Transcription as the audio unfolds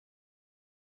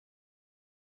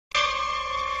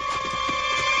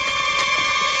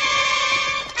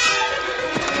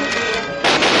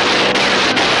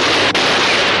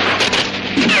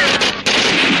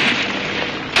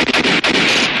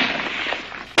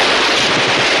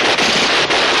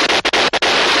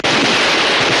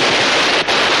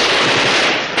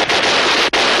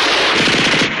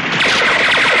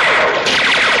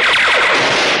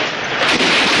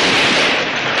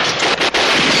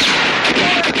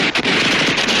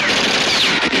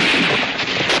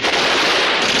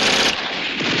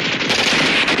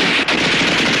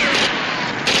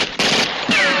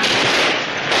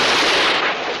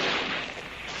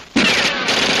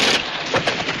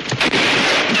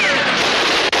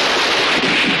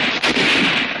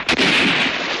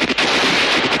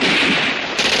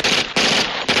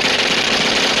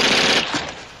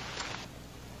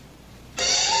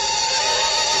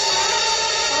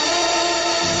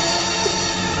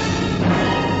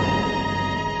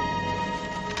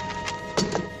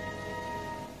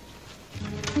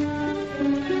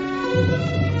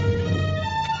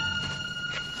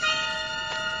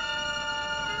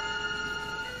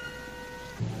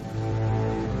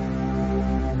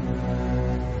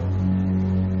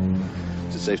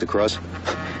safe to cross?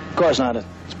 Of course not.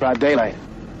 It's broad daylight.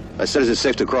 I said, is it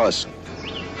safe to cross?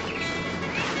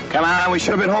 Come on, we should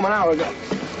have been home an hour ago.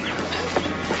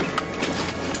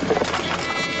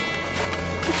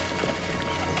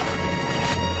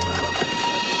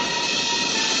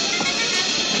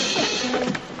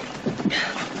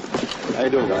 How you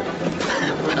doing, Doc?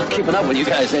 Keeping up with you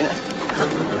guys, ain't it?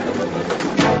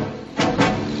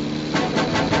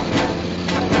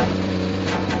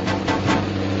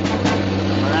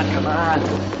 Come on.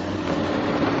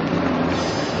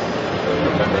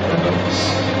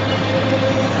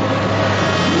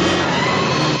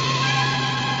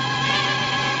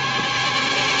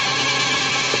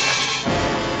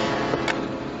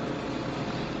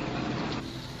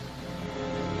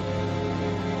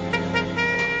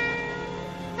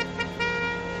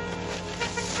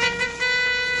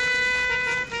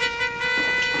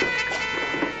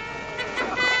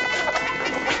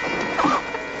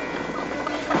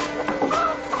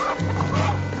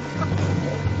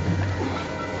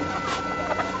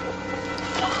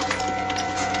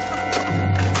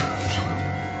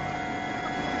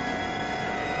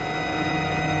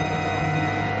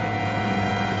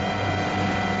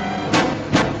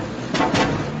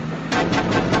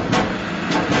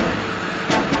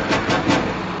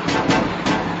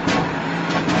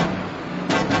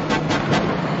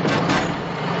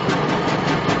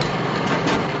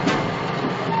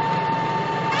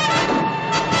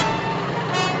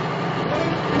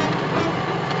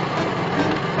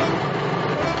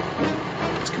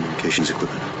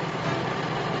 Equipment.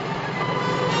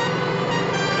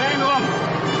 Hang on.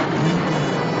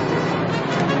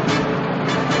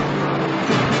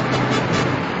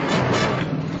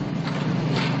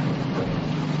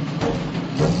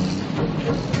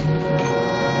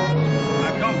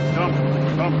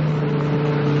 Come.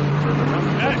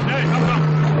 Hey, come. Halt.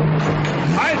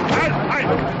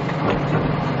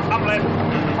 Ableib.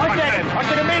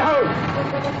 Heute den Mehlhof.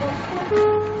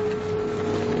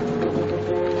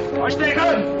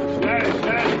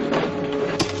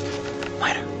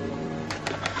 Later.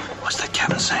 What's that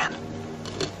Kevin saying?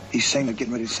 He's saying they're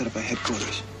getting ready to set up a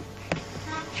headquarters.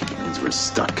 Means we're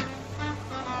stuck.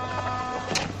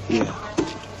 Yeah.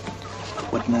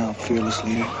 What now, fearless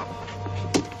leader?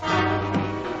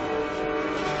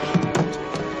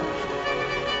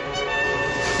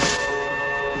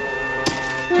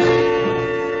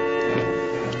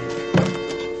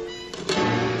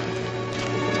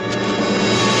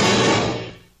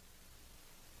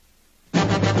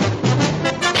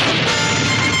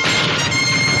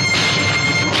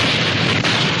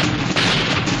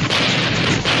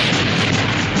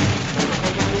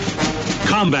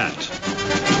 Combat.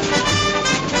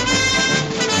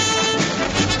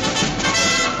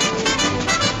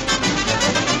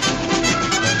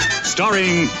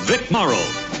 Starring Vic Morrow.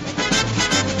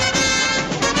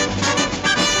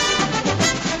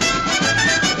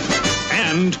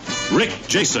 And Rick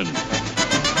Jason.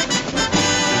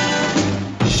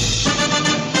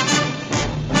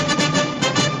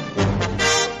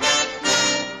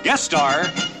 Guest star,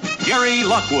 Gary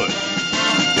Lockwood.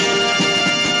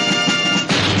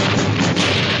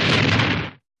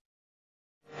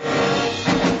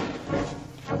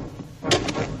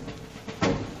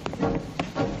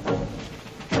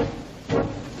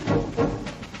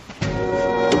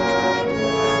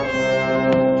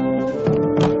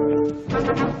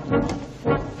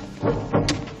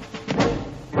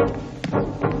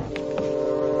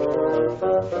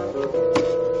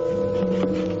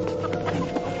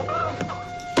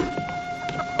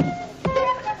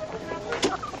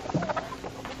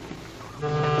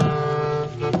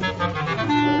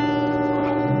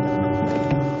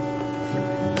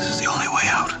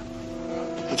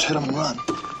 Hit him and run.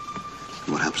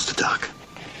 What happens to Doc?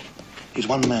 He's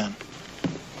one man.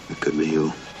 It could be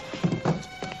you.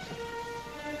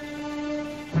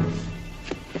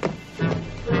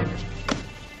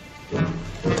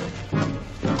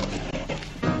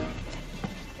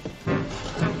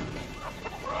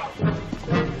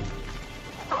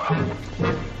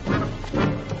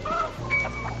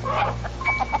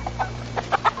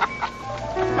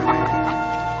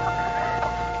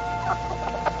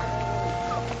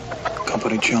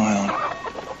 Company child.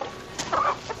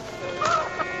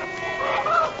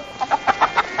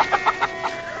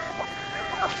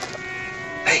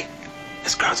 Hey,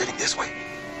 this crowd's heading this way.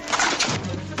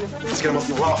 Let's get him up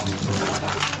in the loft.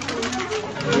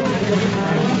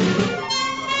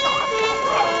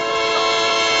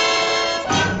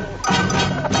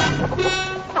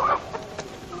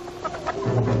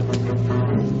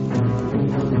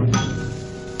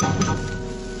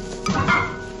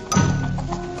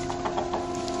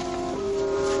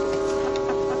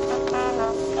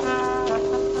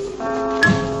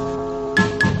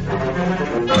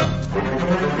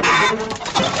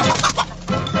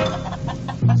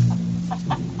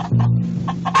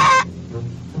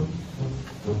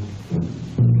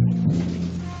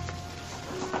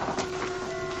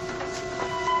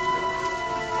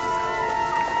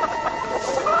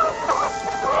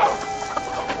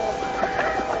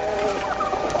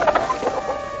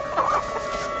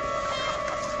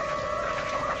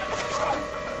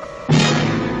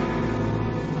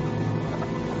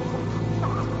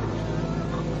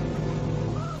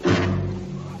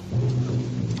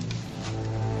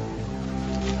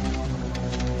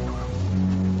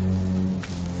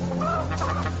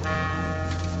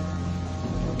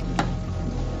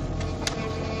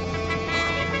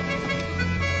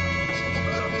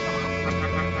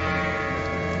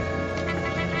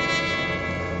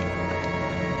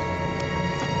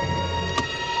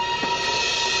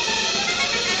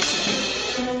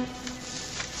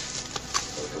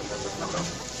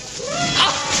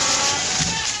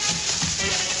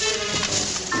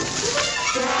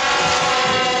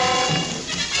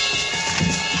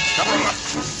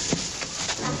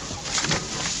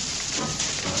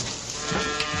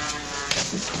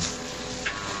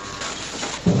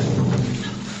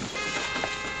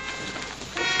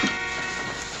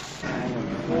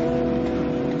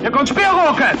 Hier kommt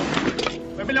Speerroken!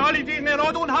 Wir wollen alle die in der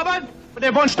Rot haben, und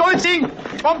der von Stolzing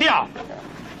kommt hier.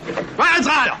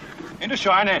 Wahrheitsrader! In the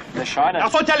Scheune. Der Scheine. Ach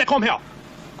so, Telle, komm her.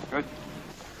 Good.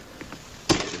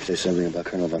 Say something about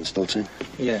Colonel von Stolzing?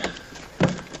 Yeah.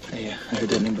 Yeah, I heard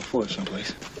that name before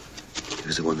someplace. He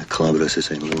was the one that clobbered us at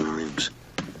St. Louis Reims.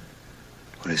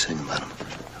 What are they saying about him?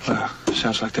 Well,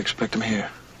 sounds like they expect him here.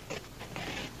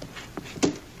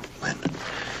 When?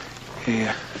 He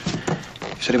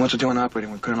said he wants to join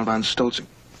operating with Colonel von Stolzing.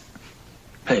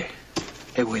 Hey,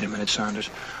 wait a minute, Saunders.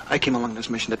 I came along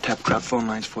this mission to tap crowd phone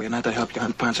lines for you, not to help you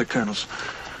hunt Panzer colonels.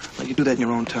 Well, you do that in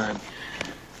your own time.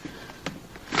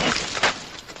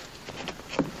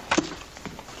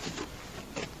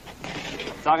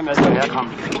 Sag ihm, er soll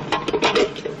herkommen.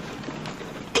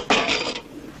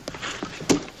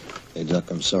 Hey, Doc,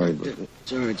 I'm sorry, but...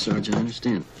 It's all right, Sergeant, I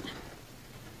understand.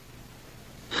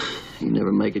 You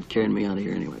never make it carrying me out of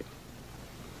here anyway.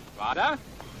 Vater?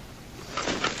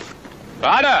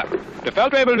 Vater! Der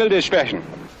Feldwebel will dich sprechen.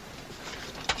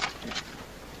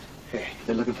 Hey,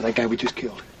 they're looking for that guy we just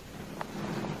killed.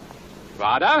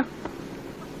 Vater?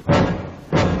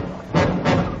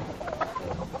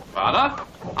 Vater?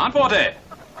 Antworte!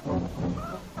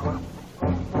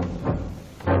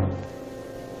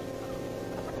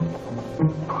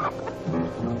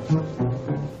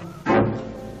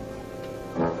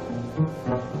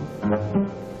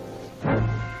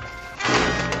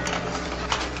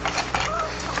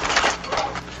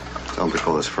 Tell him to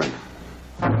call his friend.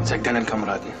 Sag deinen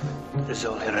Kameraden, er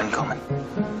soll herankommen.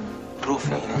 Ruf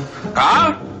ihn.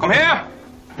 Karl, komm her!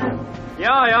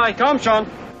 Ja, ich komm schon.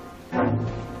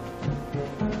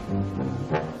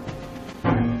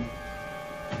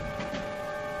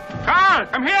 Karl,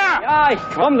 komm her! Ja, ich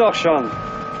komm doch schon.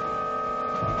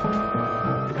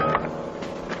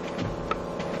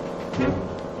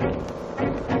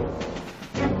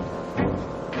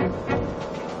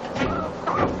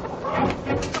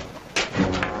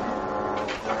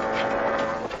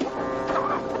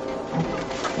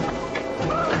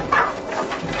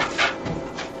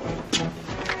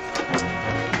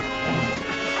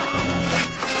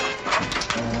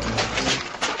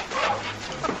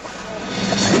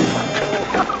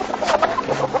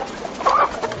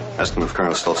 Ask him if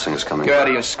Colonel Stolzing is coming. Get out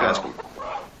of your skull.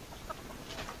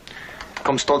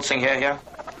 Kommt Stolzing her?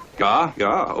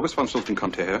 Ja, Oberst von Stolzing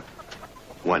kommt hierher.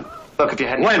 When? Look, if you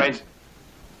hadn't When? trained...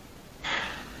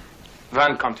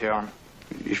 Wann kommt hier an?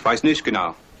 Ich weiß nicht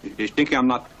genau. Ich denke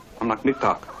am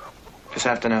Nachmittag. This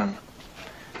afternoon.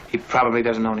 He probably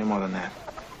doesn't know any more than that.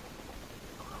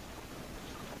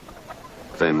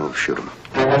 If they move, shoot him.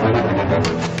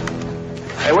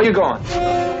 Hey, where you going?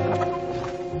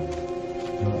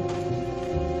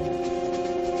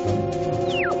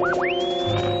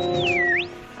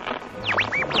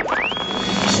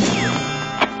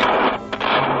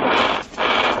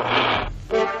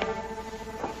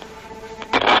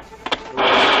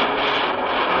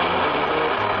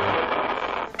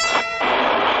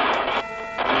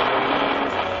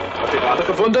 Habt ihr gerade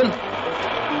gefunden?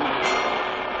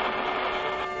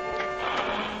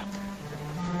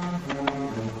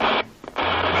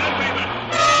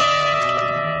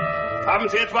 Haben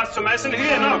Sie etwas zum Essen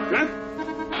hier noch, ne?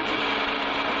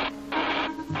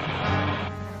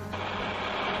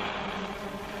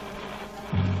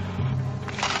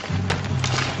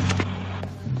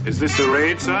 Is this a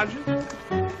raid, Sergeant?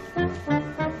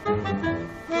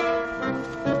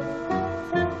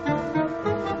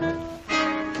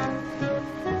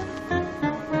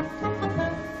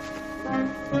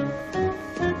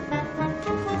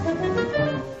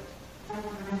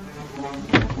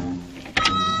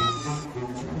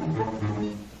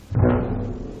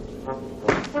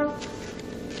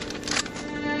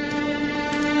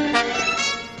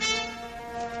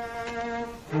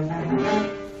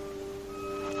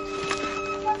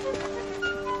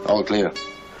 All clear.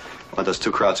 Well, there's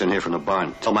two crowds in here from the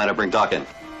barn. Tell Miner to bring Doc in.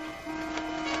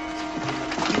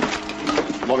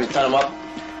 Want me to tie him up?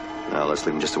 Now, let's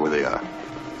leave them just the way they are.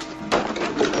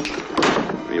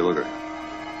 You look her.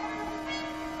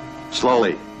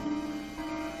 Slowly.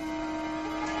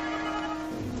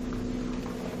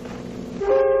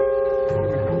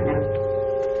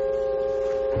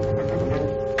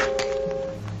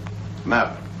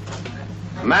 Map.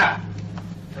 Map!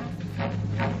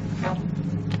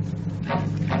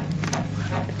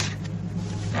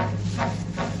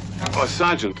 Oh,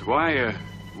 Sergeant,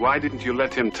 why didn't you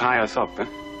let him tie us up, eh?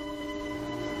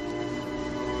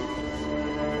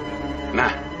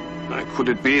 Nah. Could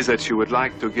it be that you would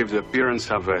like to give the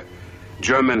appearance of a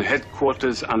German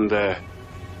headquarters under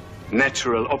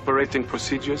natural operating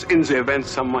procedures in the event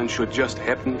someone should just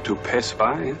happen to pass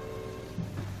by? Eh?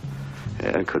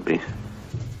 Yeah, it could be.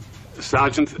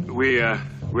 Sergeant, we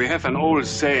have an old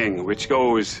saying which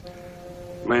goes,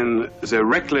 when the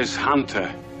reckless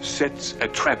hunter sets a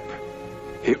trap,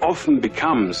 he often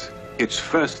becomes its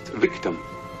first victim.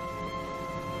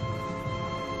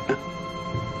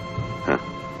 Huh?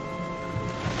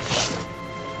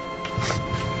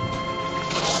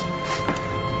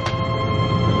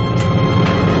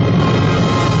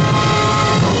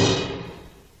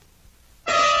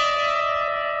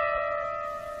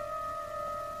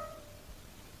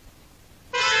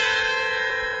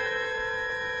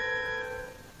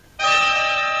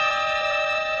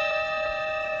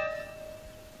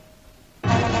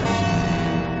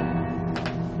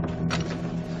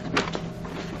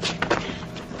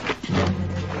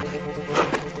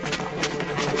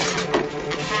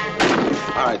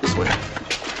 All right, this way.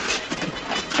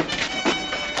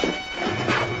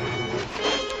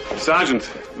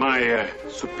 Sergeant, my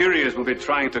superiors will be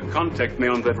trying to contact me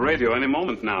on that radio any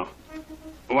moment now.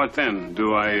 What then?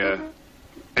 Do I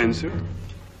answer?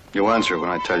 You'll answer when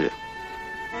I tell you.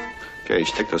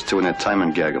 Caje, take those two in that time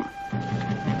and gag them.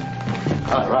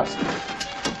 All right, Ross.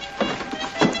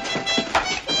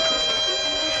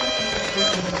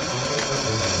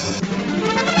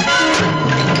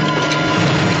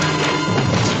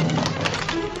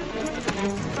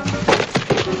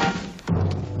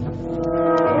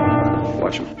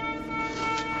 Watch them.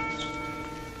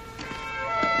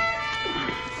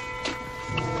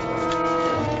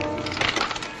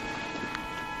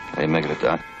 How you making it,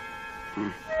 Doc?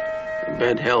 The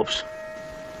bed helps.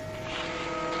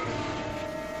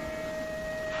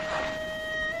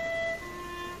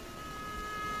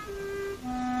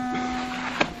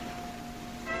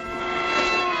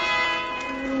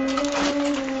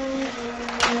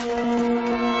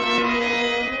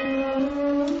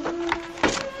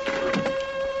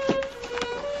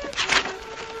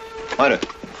 Miter.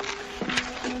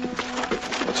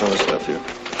 What's all this stuff here?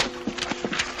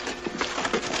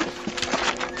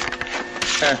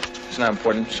 It's not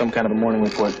important. Some kind of a morning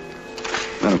report.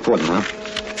 Not important, huh?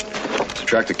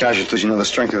 Subtract the casualties, you know the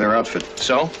strength of their outfit.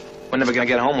 So? We're never gonna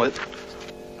get home with it.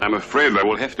 I'm afraid I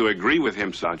will have to agree with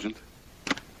him, Sergeant.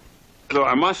 Though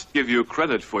I must give you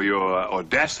credit for your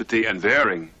audacity and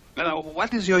daring. Now,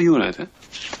 what is your unit, huh?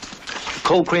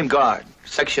 Cold Cream Guard,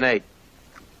 Section 8.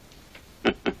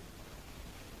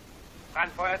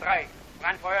 Brandfeuer 3.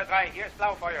 Brandfeuer 3. Hier ist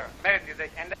Blaufeuer. Melden Sie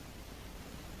sich. Ende.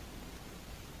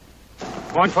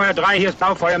 Brandfeuer 3. Hier ist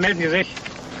Blaufeuer. Melden Sie sich.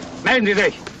 Melden Sie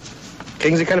sich.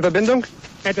 Kriegen Sie keine Verbindung?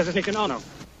 Etwas ist nicht in Ordnung.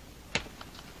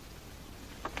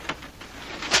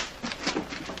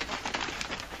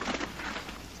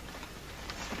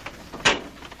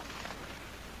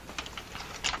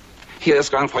 Hier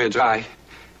ist Brandfeuer 3.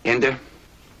 Ende.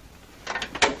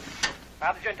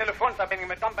 Haben Sie eine Telefonverbindung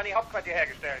mit Company Hauptquartier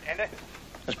hergestellt? Ende.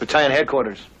 That's battalion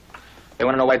headquarters. They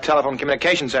want to know why telephone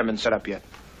communications haven't been set up yet.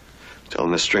 Tell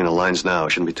them this string of lines now.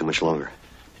 It shouldn't be too much longer.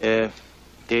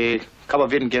 Die Kabel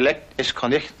werden gelegt. Es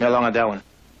kann nicht mehr lange dauern.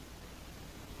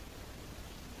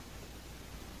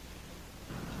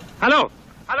 Hallo?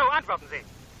 Hallo, antworten Sie.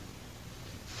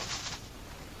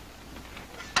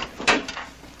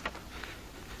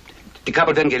 Die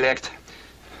Kabel werden gelegt.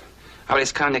 Aber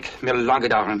es kann nicht mehr lange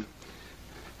dauern.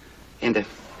 Ende.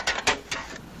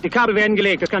 Die Kabel werden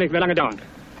gelegt, das kann nicht mehr lange dauern.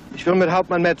 Ich will mit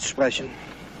Hauptmann Metz sprechen.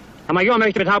 Herr Major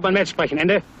möchte mit Hauptmann Metz sprechen.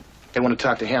 Ende. They want to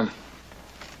talk to him.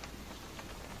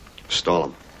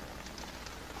 Stall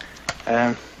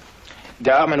him.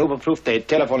 Der Hauptmann überprüft die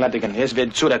Telefonleitungen. Es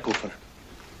wird zurückrufen.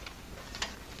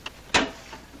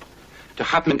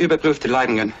 Der Hauptmann überprüft die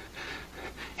Leitungen.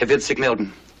 Er wird sich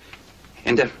melden.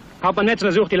 Ende. Hauptmann Metz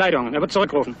untersucht die Leitung. Er wird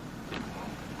zurückrufen.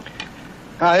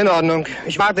 Ah, in Ordnung.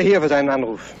 Ich warte hier für seinen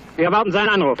Anruf. Wir erwarten seinen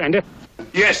Anruf. Ende.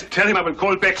 Yes, tell him I will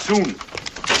call back soon.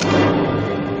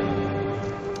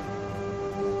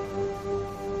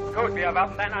 Gut, wir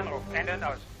erwarten deinen Anruf. Ende und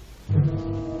aus.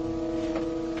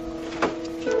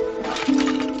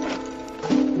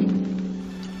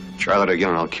 Try that again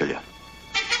and I'll kill you.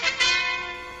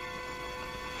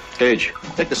 Caje,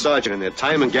 take the sergeant in there,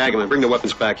 tie him and gag him, and bring the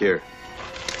weapons back here.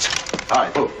 All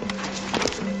right, move.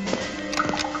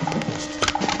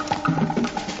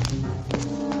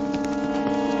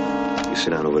 You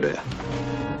sit down over there.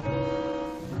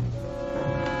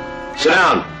 Sit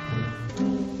down.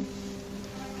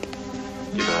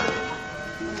 You got it.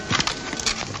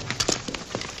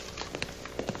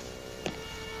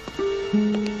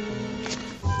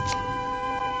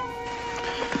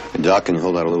 Hey, Doc, can you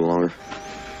hold out a little longer?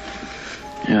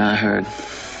 Yeah, I heard.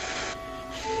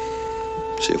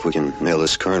 See if we can nail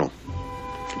this colonel.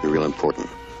 It'll be real important.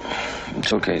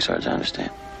 It's okay, Sarge, I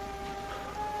understand.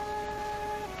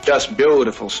 Just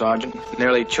beautiful, Sergeant.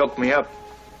 Nearly choked me up.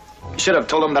 You should have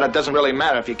told him that it doesn't really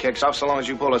matter if he kicks off so long as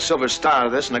you pull a silver star out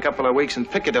of this in a couple of weeks in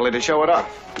Piccadilly to show it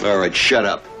off. All right, shut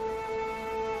up.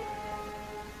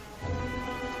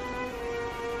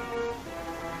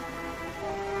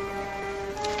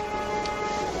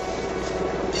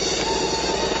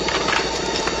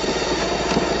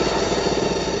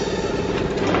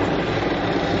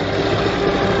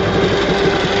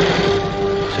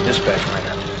 It's a dispatch line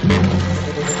now.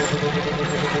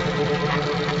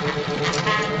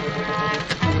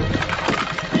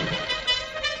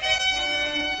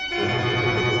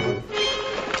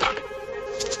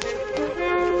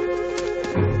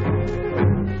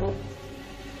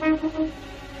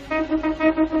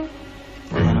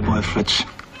 Attaboy, Fritz.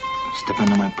 Step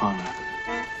into my parlor.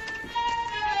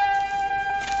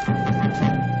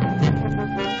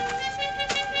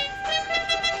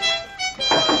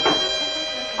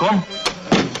 Come.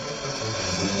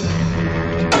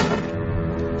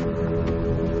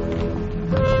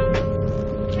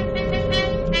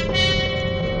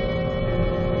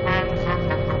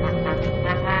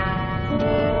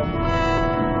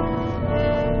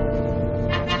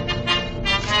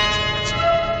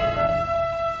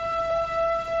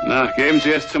 Na, geben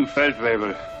Sie es zum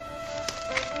Feldwebel.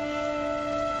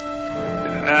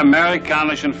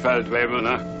 Amerikanischen Feldwebel,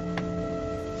 ne?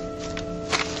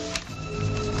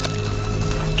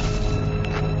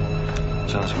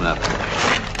 Sounds enough.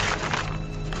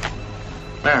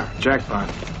 There, jackpot.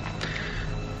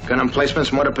 Gun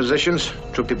emplacements, mortar positions,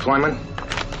 troop deployment.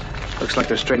 Looks like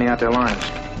they're straightening out their lines.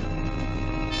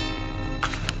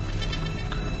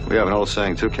 We have an old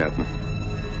saying, too, Captain.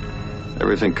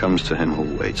 Everything comes to him who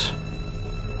waits.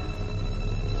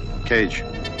 Caje,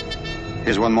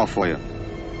 here's one more for you.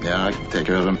 Yeah, I can take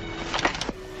care of them.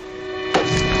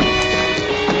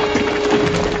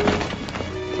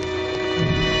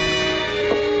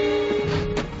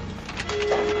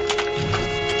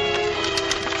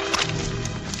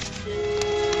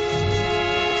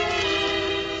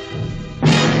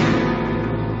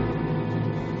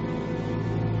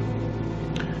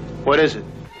 What is it?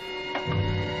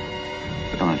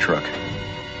 Put on a truck.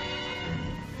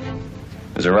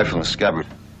 There's a rifle in the scabbard.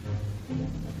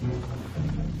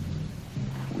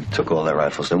 We took all their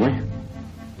rifles, didn't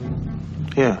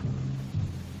we? Yeah.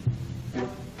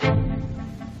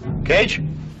 Caje?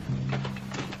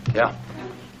 Yeah.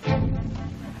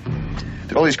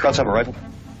 Did all these krauts have a rifle?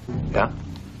 Yeah.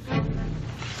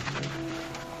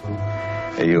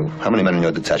 Hey, you. How many men in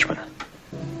your detachment?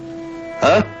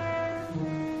 Huh?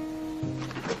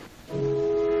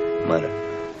 Minor.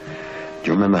 Do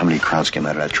you remember how many krauts came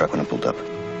out of that truck when it pulled up?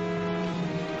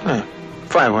 Huh.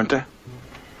 5, weren't there?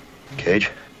 Caje?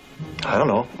 I don't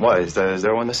know. Why? Is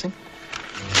there one missing?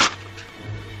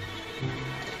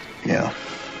 Yeah.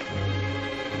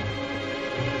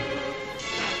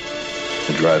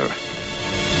 The driver.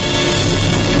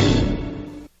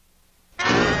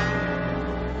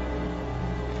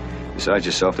 Besides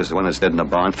yourself, there's the one that's dead in the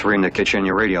barn, 3 in the kitchen, and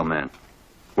your radio man.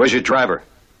 Where's your driver?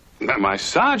 My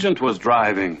sergeant was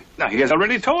driving. Now, he has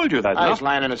already told you that, I no? was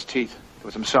lying in his teeth. It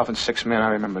was himself and 6 men, I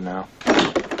remember now.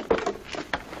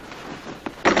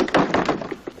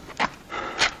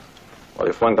 Well,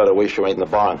 if one got away, she went in the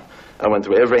barn. I went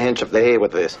through every inch of the hay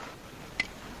with this.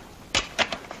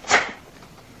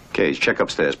 Caje, check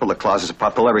upstairs. Pull the closets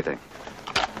apart, pull everything.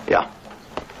 Yeah.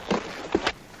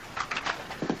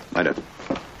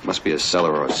 Must be a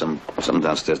cellar or something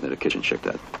downstairs near the kitchen. Check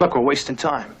that. Look, we're wasting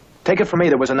time. Take it from me,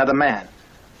 there was another man.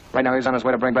 Right now he's on his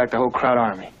way to bring back the whole Kraut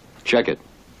army. Check it.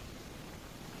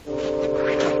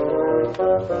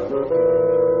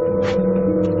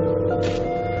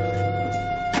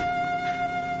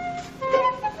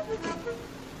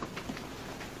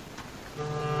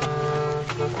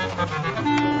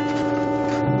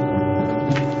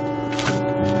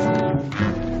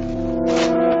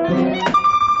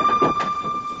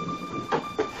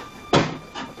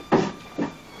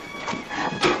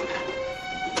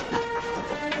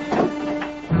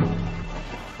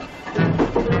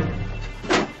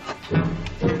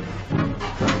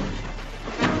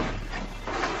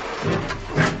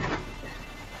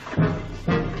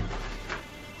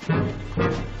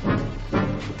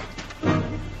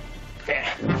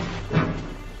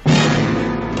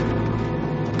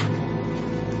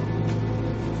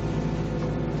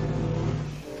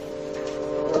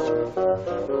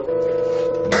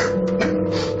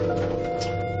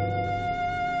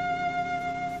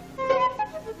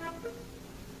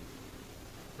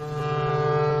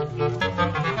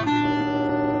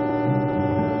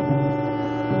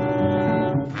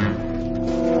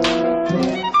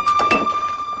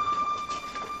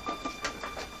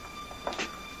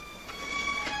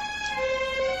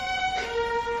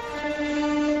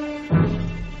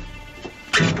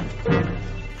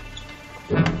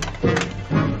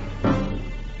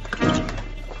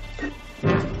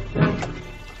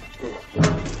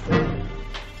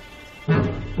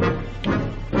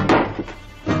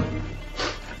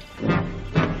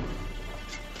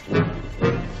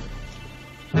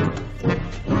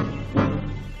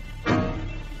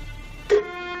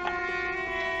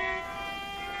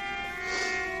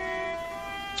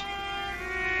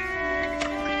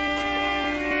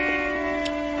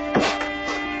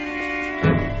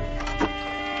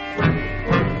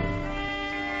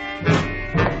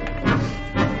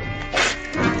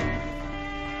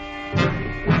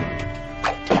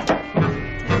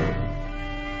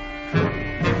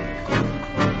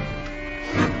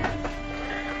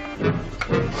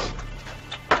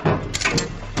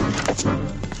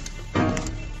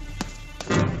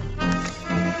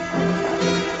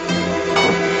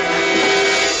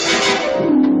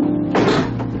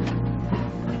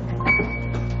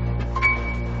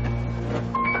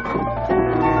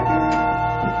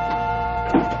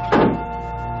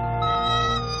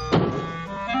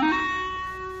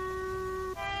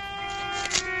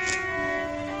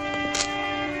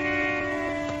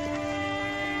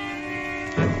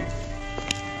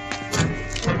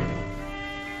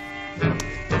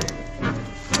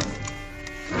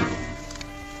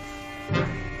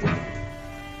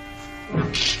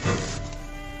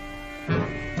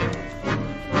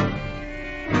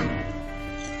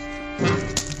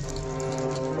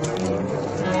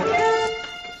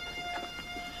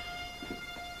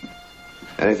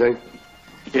 Anything?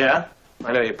 Yeah.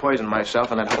 I know you poisoned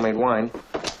myself in that homemade wine.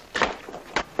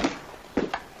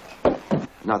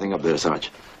 Nothing up there,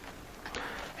 Sarge.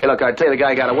 Hey, look, I tell you, the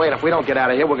guy got away, and if we don't get out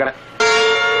of here, we're gonna...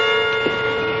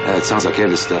 It sounds like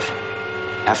heavy stuff.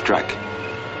 Half track.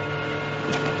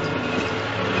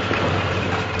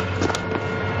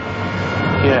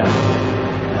 Yeah.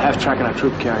 Half track and a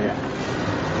troop carrier.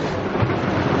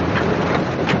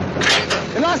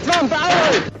 The last one,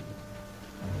 beeilt!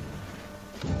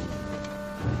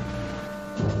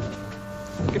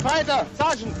 Gefeiter,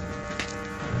 Sergeant!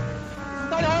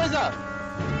 Deine Häuser!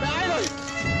 Beeilt euch!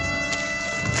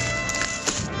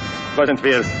 Sergeant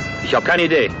Will, ich habe keine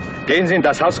Idee. Gehen Sie in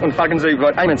das Haus und fragen Sie,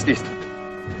 was eins ist.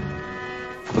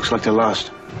 Looks like they're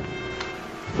lost.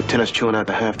 Lieutenant's chewing out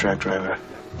the half-track driver.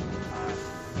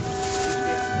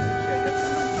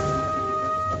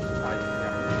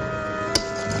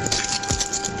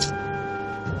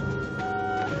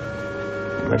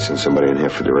 Might send somebody in here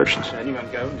for directions.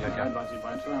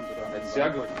 Sehr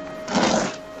gut.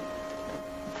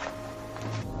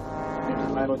 Nehmen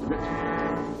Sie 3 Leute mit.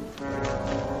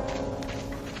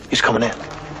 He's coming in.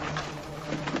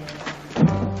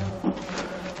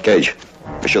 Caje,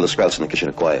 make sure the scouts in the kitchen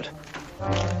are quiet.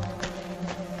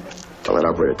 Tell that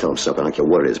operator, tell him something. I don't care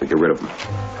what it is, but get rid of him.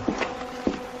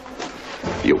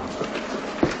 You.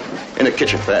 In the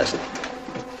kitchen, fast.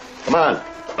 Come on.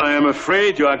 I am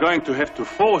afraid you are going to have to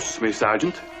force me,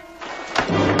 Sergeant.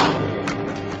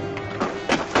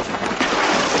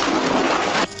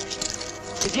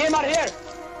 Is jemand hier?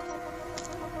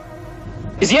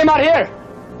 Is jemand hier?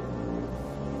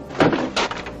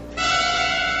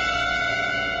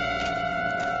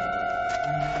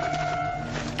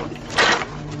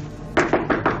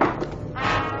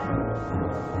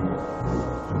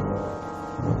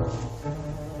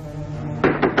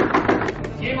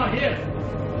 Jemand hier?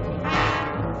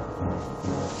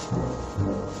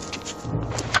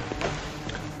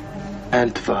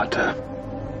 Altvater.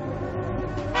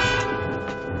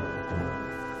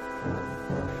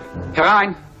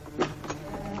 Herein!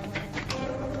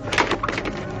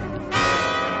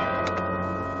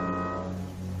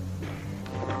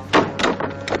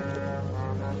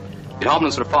 Wir haben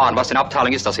uns verfahren. Was für eine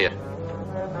Abteilung ist das hier?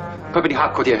 Komm in die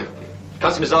Hauptquartier.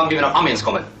 Kannst du mir sagen, wie wir nach Amiens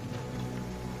kommen?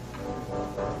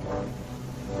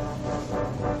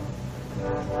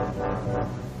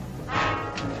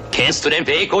 Kennst du den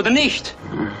Weg oder nicht?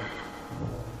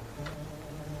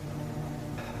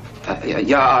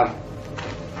 Ja.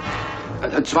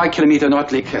 2 Kilometer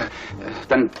nördlich,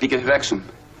 dann die Gewächsen.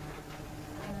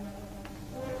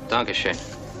 Dankeschön.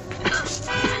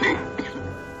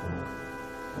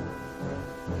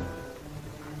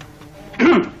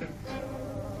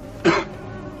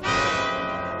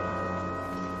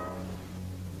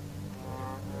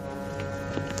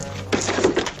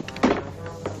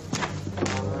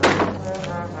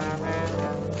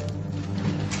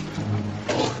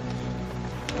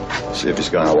 See if he's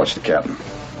gone. I'll watch the captain.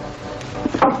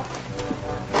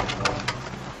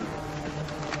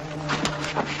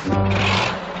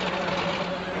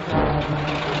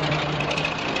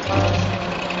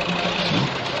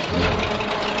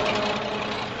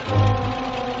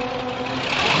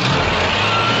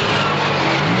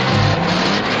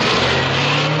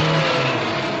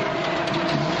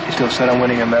 You still set on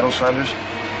winning a medal, Saunders?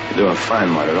 You're doing fine,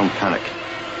 Marta. Don't panic.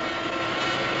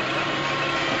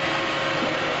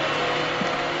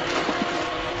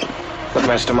 Look,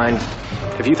 Mastermind,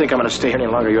 if you think I'm gonna stay here any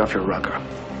longer, you're off your rocker.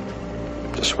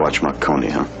 Just watch Marconi,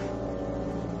 huh?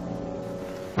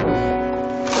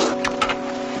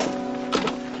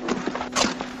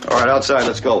 All right, outside.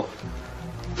 Let's go.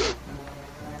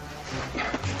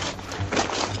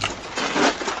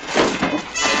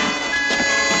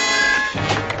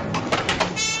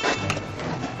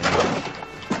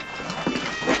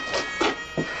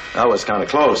 That was kind of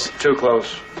close. Too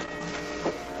close.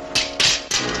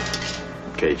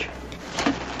 Caje.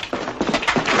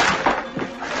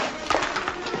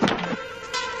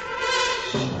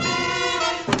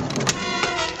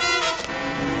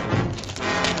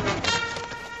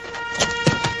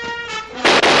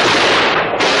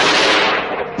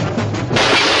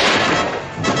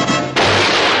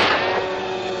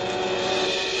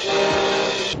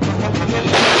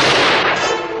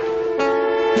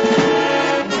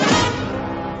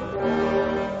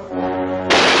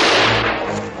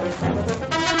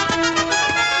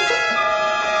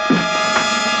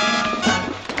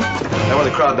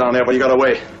 Crowd down there, but you got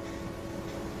away.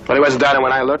 But he wasn't down there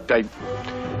when I looked.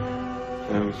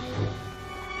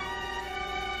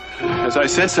 As I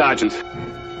said, Sergeant,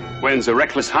 when the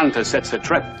reckless hunter sets a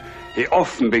trap, he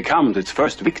often becomes its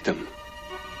first victim.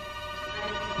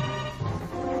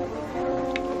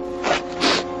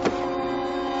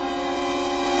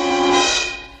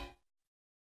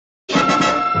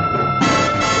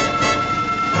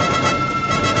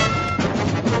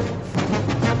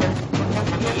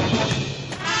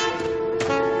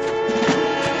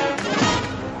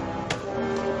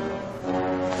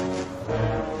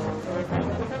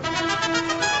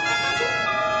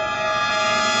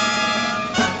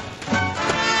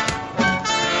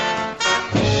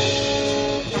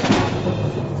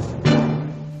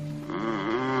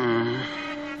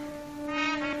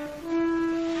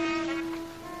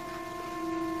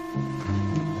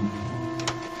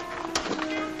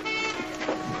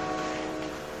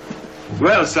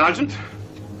 Well, Sergeant,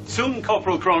 soon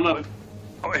Corporal Kroner,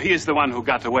 he is the one who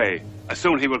got away.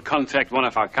 Soon he will contact one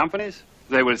of our companies.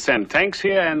 They will send tanks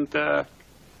here and,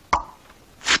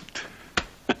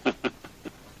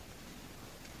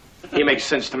 He makes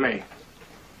sense to me.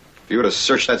 If you would have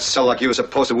searched that cell like you were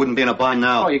supposed to, wouldn't be in a bind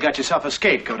now. Oh, you got yourself a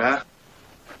scapegoat, huh?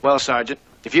 Well, Sergeant,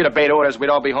 if you'd obeyed orders, we'd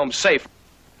all be home safe.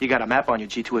 You got a map on your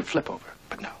G2, it'd flip over.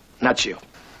 But no, not you.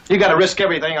 You got to risk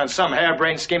everything on some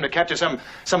harebrained scheme to capture some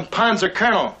Panzer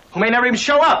colonel who may never even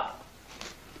show up.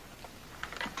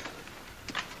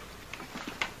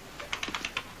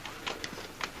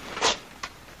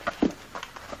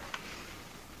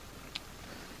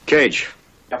 Caje.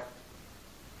 Yep.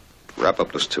 Wrap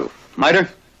up those two. Miter?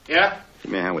 Yeah?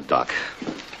 Give me a hand with Doc.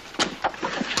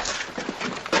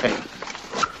 Hey,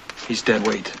 he's dead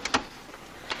weight.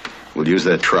 We'll use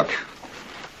that truck.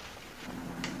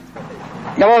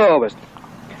 Jawohl, Herr Oberst.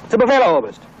 Zu Befehl, Herr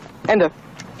Oberst. Ende.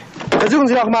 Versuchen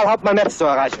Sie noch mal, Hauptmann Metz zu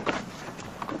erreichen.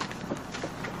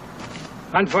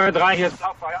 Handfeuer 3, hier ist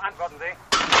Lauffeuer. Antworten Sie.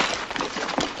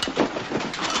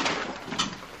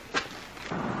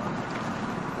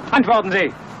 Antworten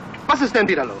Sie. Was ist denn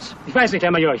wieder los? Ich weiß nicht,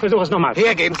 Herr Major. Ich versuche es nochmal.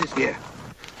 Hier, geben Sie es mir.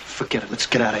 Forget it. Let's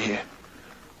get out of here.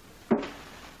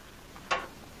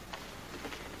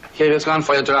 Hier ist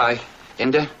Landfeuer 3.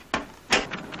 Ende.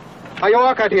 Major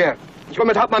Orkert hier. Ich will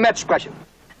mit Hauptmann Metz sprechen.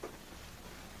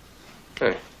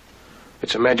 Hey,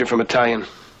 it's a major from Italian.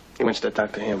 He wants to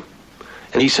talk to him.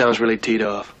 And he sounds really teed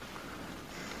off.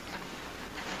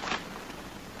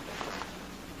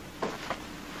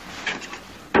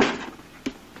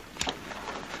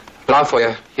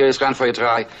 Blaufeuer. Hier ist Landfeuer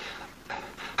 3.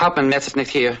 Hauptmann Metz ist nicht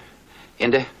hier.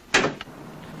 Ende.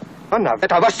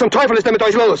 Donnerwetter, was zum Teufel ist denn mit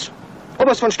euch los?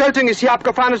 Oberst von Stölting ist hier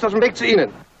abgefahren, ist auf dem Weg zu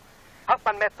Ihnen.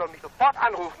 Hauptmann Metz soll mich sofort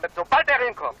anrufen, sobald er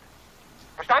hinkommt.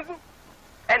 Verstanden?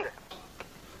 Ende.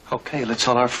 Okay, let's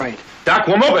haul our freight. Doc,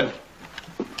 we're moving.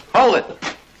 Hold it.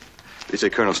 Did he say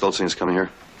Colonel Stolzing is coming here?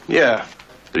 Yeah.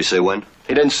 Did he say when?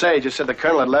 He didn't say. He just said the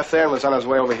colonel had left there and was on his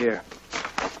way over here.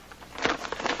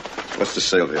 What's the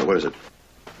sail here? What is it?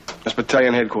 That's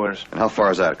battalion headquarters. And how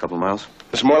far is that? A couple of miles?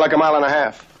 It's more like a mile and a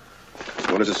half.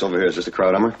 What is this over here? Is this the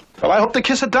crowd armor? Well, I hope the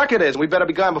kiss of duck it is. We better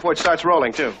be gone before it starts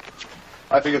rolling, too.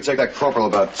 I figured it'd take that corporal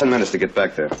about 10 minutes to get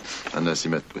back there. Unless he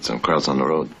met with some crowds on the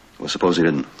road. Well, suppose he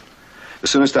didn't. As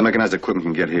soon as that mechanized equipment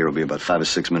can get here, it'll be about 5 or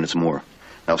 6 minutes more.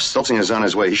 Now, if Stolzing is on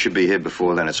his way, he should be here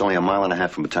before then. It's only a mile and a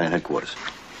half from battalion headquarters.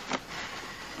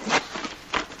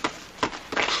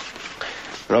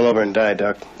 Roll over and die,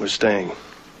 Doc. We're staying.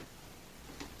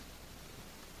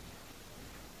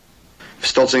 If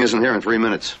Stolzing isn't here in 3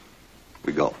 minutes,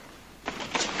 we go.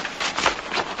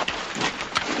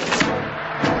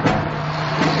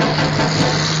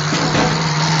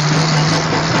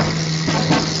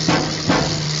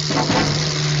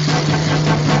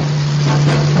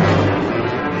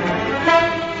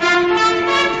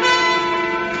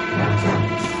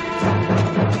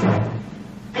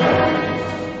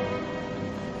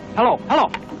 Hallo,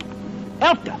 hallo.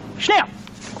 Helft, schnell.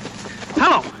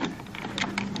 Hallo.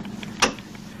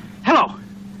 Hallo.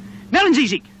 Melden Sie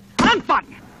sich.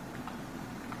 Anfangen.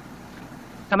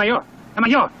 Herr Major, Herr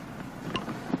Major.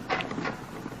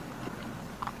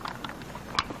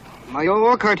 Major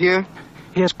Orkert hier.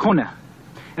 Hier ist Kroner.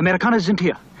 Amerikaner sind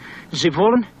hier. Sie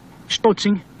wollen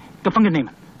Stolzing gefangen nehmen.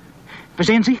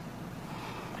 Verstehen Sie?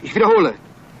 Ich wiederhole.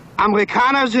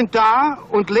 Amerikaner sind da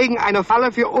und legen eine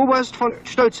Falle für Oberst von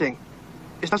Stölzing.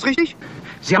 Ist das richtig?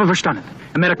 Sie haben verstanden.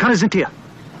 Amerikaner sind hier.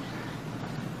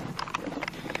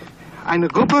 Eine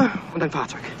Gruppe und ein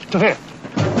Fahrzeug. Befehl.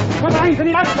 Und rein für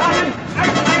die Landstraßen!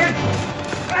 Einsteigen!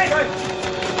 Rein!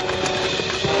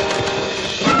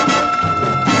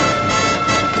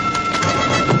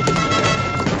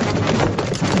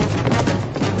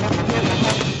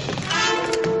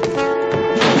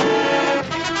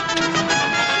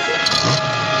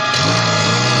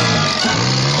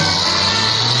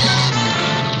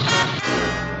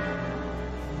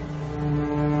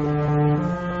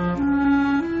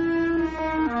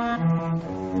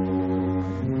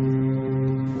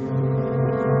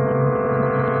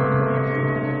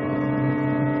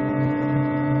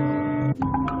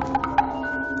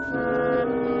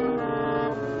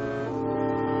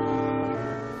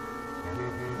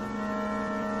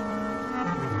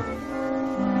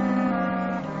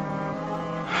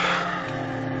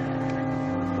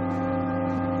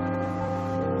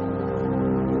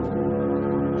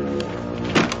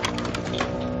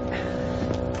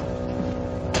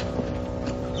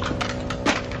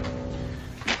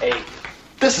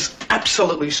 This is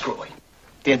absolutely screwy.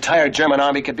 The entire German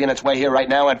army could be on its way here right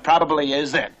now, and probably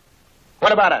is then.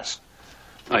 What about us?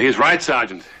 He's right,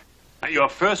 Sergeant. Your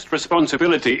first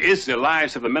responsibility is the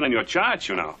lives of the men in your charge,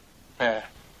 you know. Yeah.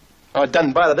 Oh, it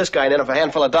doesn't bother this guy then if a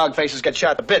handful of dog faces get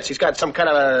shot to bits. He's got some kind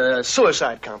of a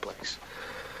suicide complex.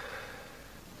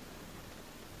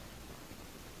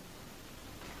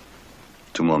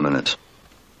 Two more minutes.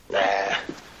 Nah.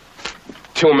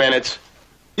 2 minutes.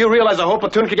 You realize the whole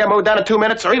platoon could get mowed down in 2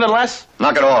 minutes, or even less?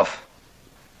 Knock it off.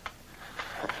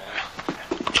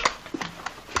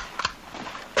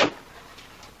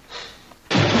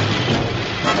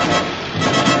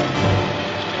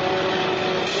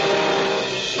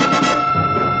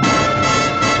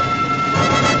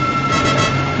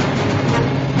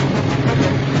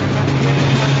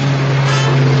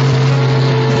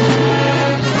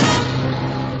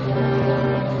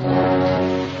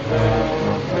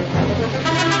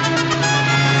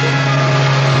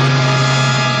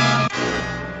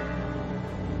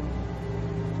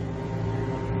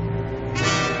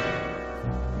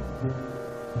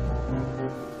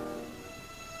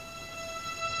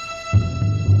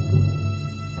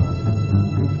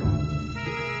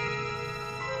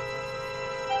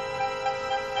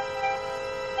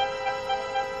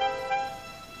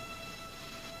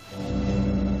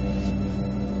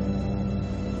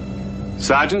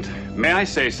 Sergeant, may I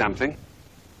say something?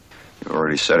 You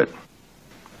already said it.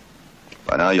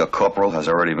 By now, your corporal has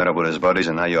already met up with his buddies,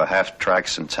 and now your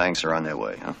half-tracks and tanks are on their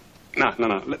way, huh?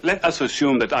 No. Let us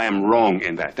assume that I am wrong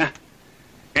in that, huh?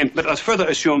 And let us further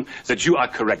assume that you are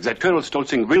correct, that Colonel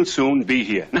Stolzing will soon be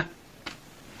here, huh?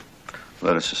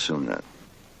 Let us assume that.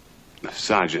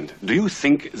 Sergeant, do you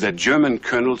think that German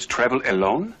colonels travel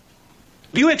alone?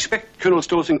 Do you expect Colonel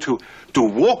Stolzing to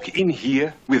walk in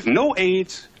here with no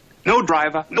aides, no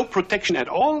driver, no protection at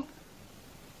all?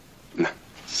 No,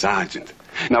 Sergeant.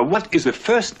 Now, what is the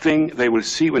first thing they will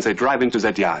see when they drive into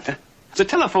that yard? Huh? The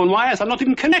telephone wires are not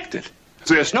even connected.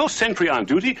 There's no sentry on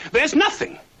duty. There's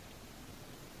nothing.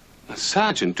 Now,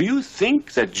 Sergeant, do you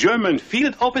think that German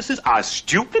field officers are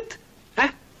stupid? Huh?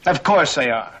 Of course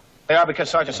they are. They are because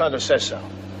Sergeant Saunders says so.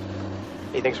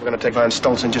 He thinks we're going to take Von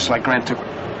Stolzen just like Grant took him.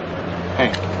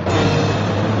 Hey.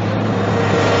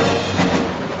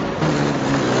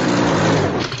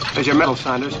 There's your medal,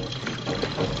 Saunders.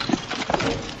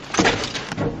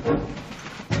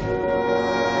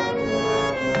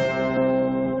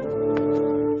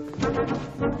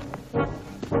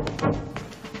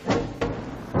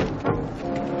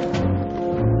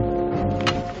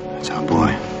 That's our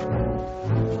boy.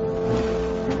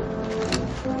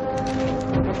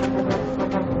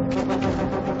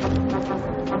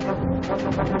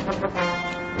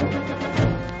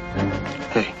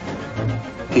 Hey,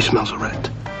 he smells a rat.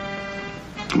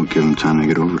 We'll give him time to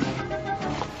get over it.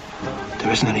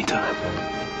 There isn't any time.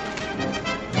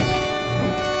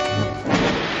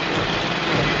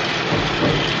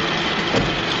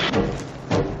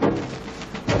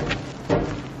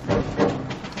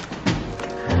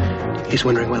 He's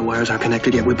wondering why the wires aren't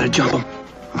connected yet. We better jump him.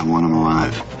 I want him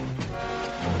alive.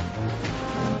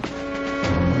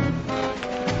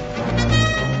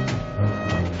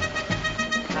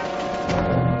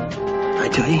 I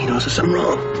tell you, he knows there's something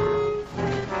wrong.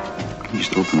 He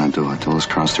used to open that door. Tell those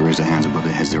crowds to raise their hands above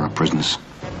their heads. They're our prisoners.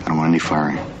 I don't want any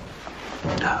firing.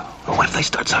 No. Well, what if they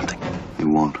start something? They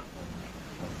won't.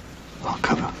 I'll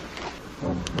cover.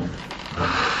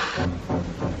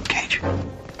 Cage.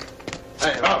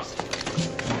 Hey, raus!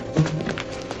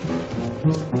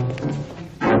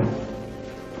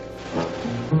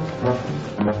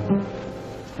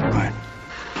 Right.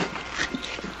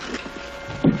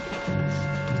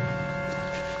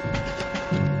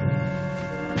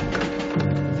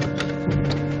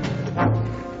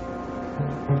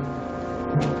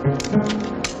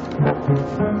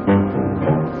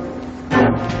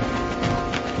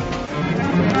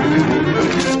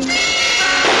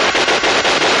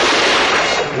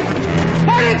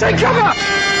 Take cover!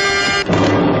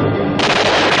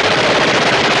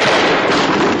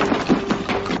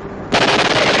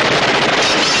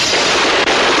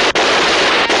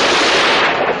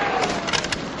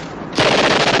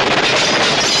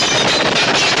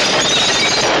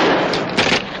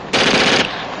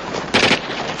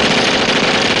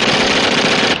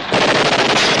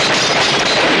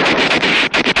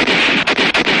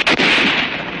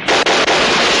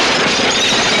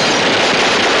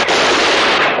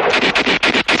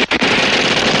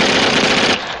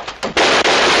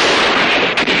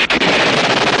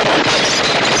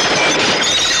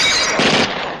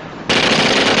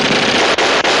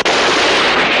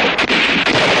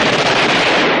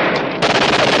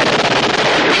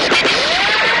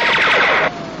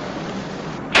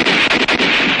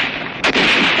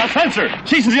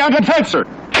 Schießen Sie an den Fenster!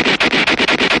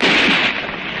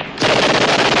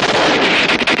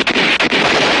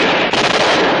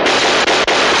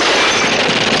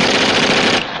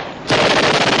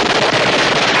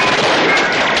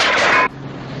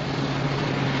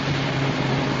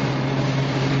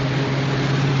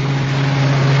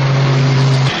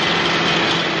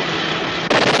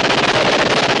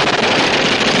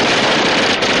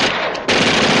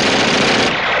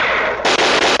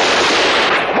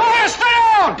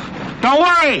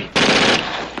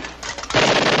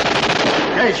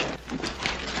 Caje!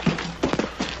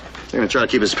 They're gonna try to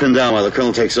keep us pinned down while the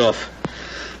colonel takes off.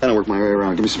 I don't work my way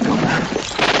around. Give me some cover.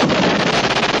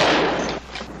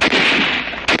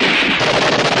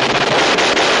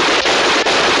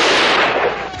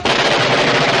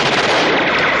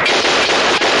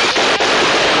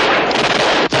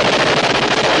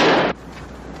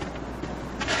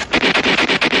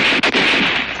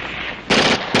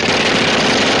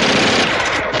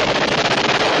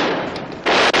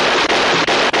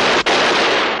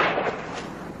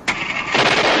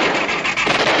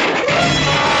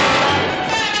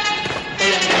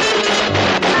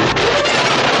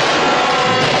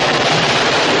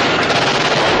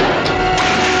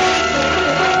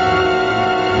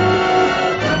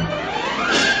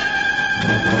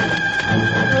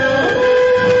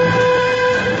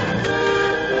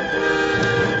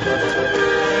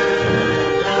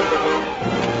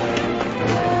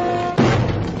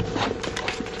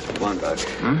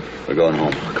 We're going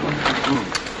home. Come on.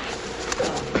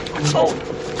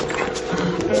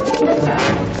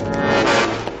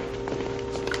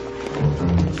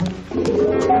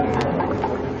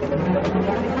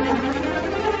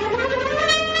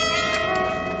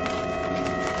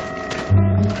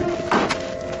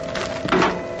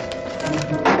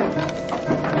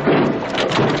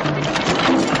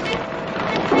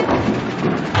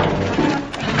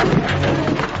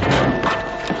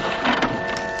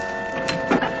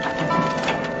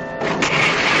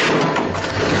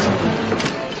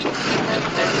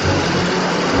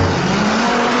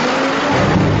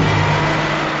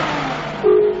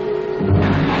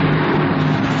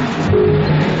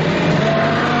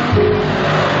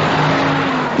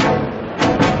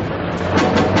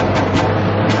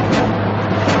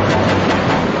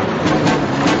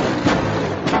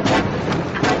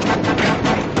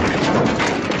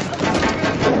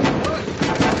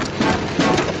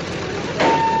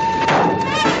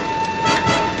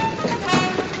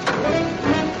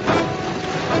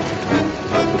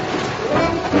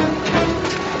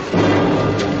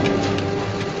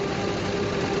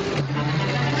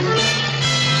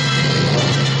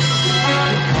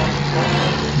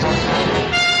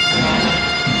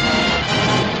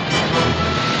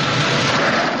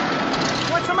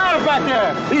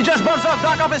 He just bumped off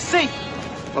Doc off his seat.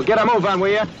 Well, get a move on, will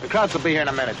you? The crowds will be here in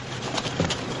a minute.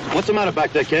 What's the matter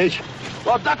back there, Caje?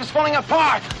 Well, Doc is falling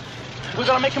apart. We're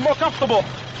gonna make him more comfortable.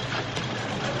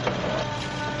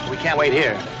 We can't wait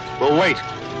here. We'll wait.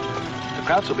 The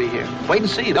crowds will be here. Wait and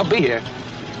see. They'll be here.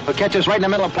 They'll catch us right in the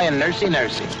middle of playing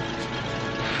nursey-nursey.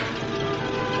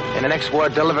 In the next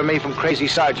word, deliver me from crazy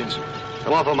sergeants.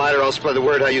 Come on, Miter. I'll spread the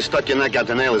word how you stuck your neck out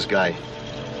to nail this guy.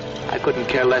 I couldn't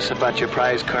care less about your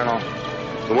prize, Colonel.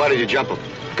 Then why did you jump him?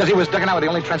 Because he was ducking out with the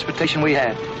only transportation we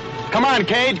had. Come on,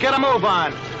 Caje, get a move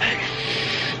on.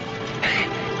 Hey,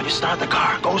 when you start the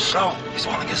car, go slow. He's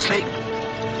falling asleep.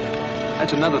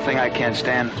 That's another thing I can't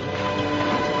stand.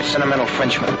 Sentimental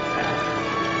Frenchmen.